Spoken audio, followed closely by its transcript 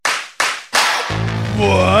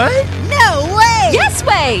What? No way! Yes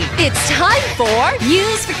way! It's time for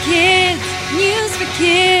News for Kids! News for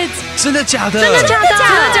Kids! 真的假的？真的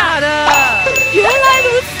假的？原来如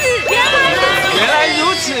此！原来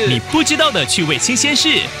如此！你不知道的趣味新鲜事。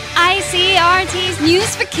ICRT's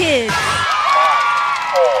News for Kids! 5, 4,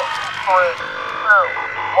 3, 2,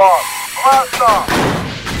 1, blast off!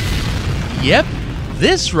 Yep,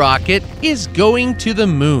 this rocket is going to the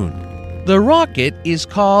moon. The rocket is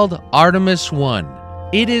called Artemis 1.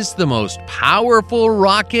 It is the most powerful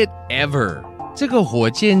rocket ever. 这个火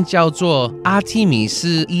箭叫做阿提米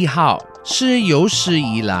斯1号，是有史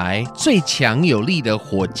以来最强有力的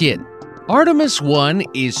火箭。Artemis 1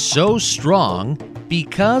 is so strong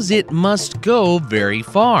because it must go very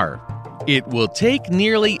far. It will take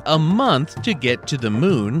nearly a month to get to the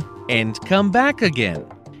moon and come back again.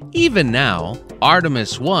 Even now,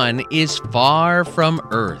 Artemis 1 is far from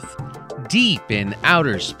Earth, deep in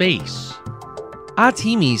outer space. 阿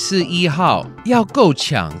提米斯1号要够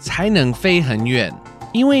强才能飞很远，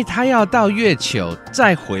因为它要到月球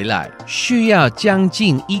再回来，需要将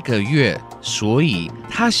近1个月，所以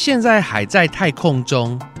它现在还在太空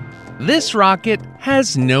中。This rocket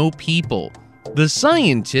has no people. The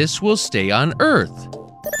scientists will stay on Earth,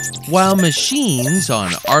 while machines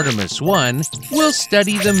on Artemis 1 will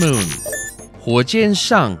study the moon. 火箭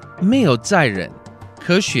上没有载人，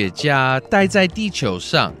科学家待在地球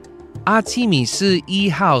上。阿提米斯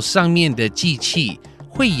1号上面的机器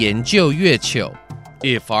会研究月球。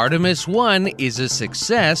If Artemis 1 is a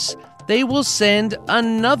success, they will send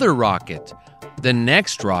another rocket. The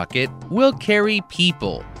next rocket will carry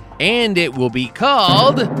people, and it will be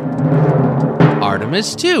called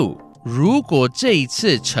Artemis 2. 如果这一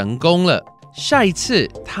次成功了，下一次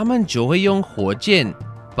他们就会用火箭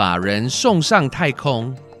把人送上太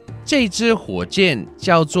空。这支火箭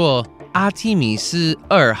叫做阿提米斯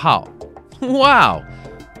2号。Wow!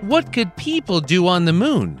 What could people do on the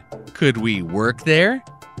moon? Could we work there?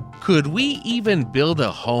 Could we even build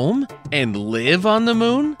a home and live on the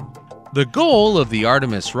moon? The goal of the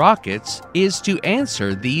Artemis rockets is to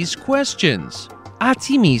answer these questions. 阿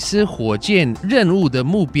提米斯火箭任务的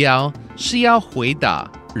目标是要回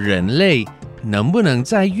答人类能不能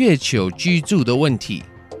在月球居住的问题。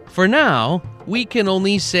For now, we can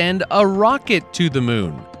only send a rocket to the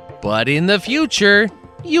moon. But in the future,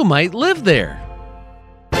 you might live there.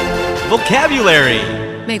 Vocabulary.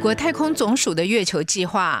 美国太空总署的月球计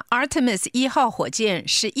划 Artemis 1号火箭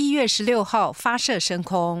是1月16号发射升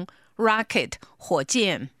空。Rocket 火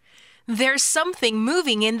箭。 There's something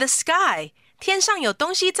moving in the sky. 天上有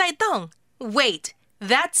东西在动。Wait,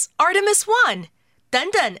 that's Artemis 1.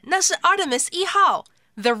 等等，那是 Artemis 1号。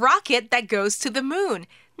The rocket that goes to the moon.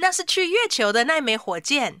 那是去月球的那枚火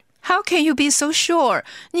箭。How can you be so sure?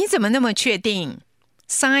 你怎么那么确定？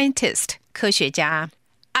 Scientist 科学家。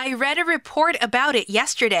 I read a report about it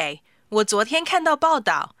yesterday. 我昨天看到报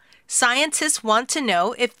道。Scientists want to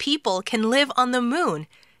know if people can live on the moon.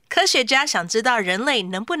 科学家想知道人类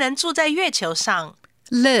能不能住在月球上。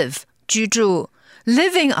 Live 居住。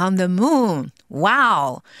 Living on the moon.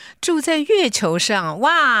 Wow! 住在月球上，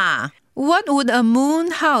哇！ What would a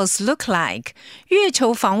moon house look like? 月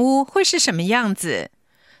球房屋会是什么样子？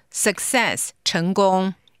 Success 成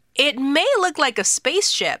功。 It may look like a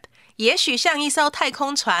spaceship. 也许像一艘太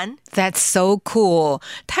空船。 That's so cool.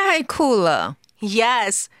 太酷了。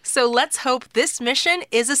 Yes, so let's hope this mission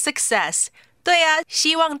is a success. 对啊，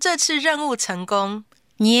希望这次任务成功。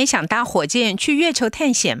你也想搭火箭去月球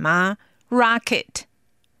探险吗？ Rocket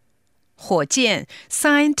火箭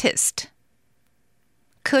Scientist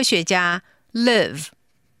科学家 Live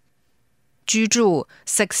居住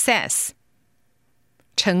Success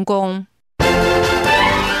成功。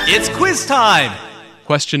 It's quiz time.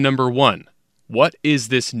 Question number 1. What is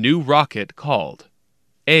this new rocket called?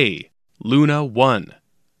 A. Luna 1.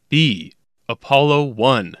 B. Apollo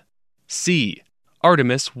 1. C.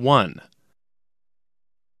 Artemis 1.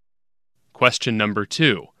 Question number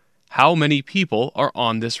 2. How many people are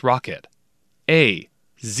on this rocket? A.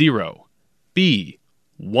 0. B.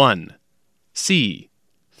 1. C.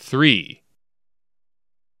 3.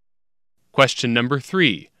 Question number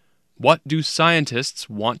 3. What do scientists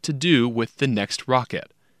want to do with the next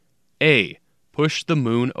rocket? A. Push the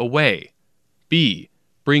moon away. B.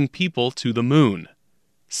 Bring people to the moon.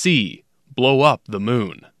 C. Blow up the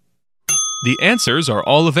moon. The answers are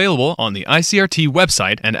all available on the ICRT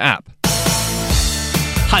website and app.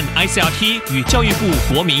 和 ICRT 与教育部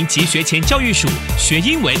国民及学前教育署学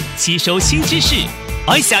英文，吸收新知识。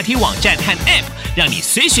ICRT 网站和 App 让你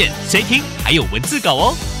随选随听，还有文字稿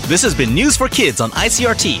哦。This has been News for Kids on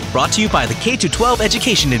ICRT, brought to you by the K-12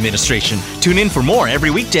 Education Administration. Tune in for more every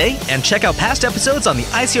weekday and check out past episodes on the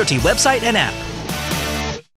ICRT website and app.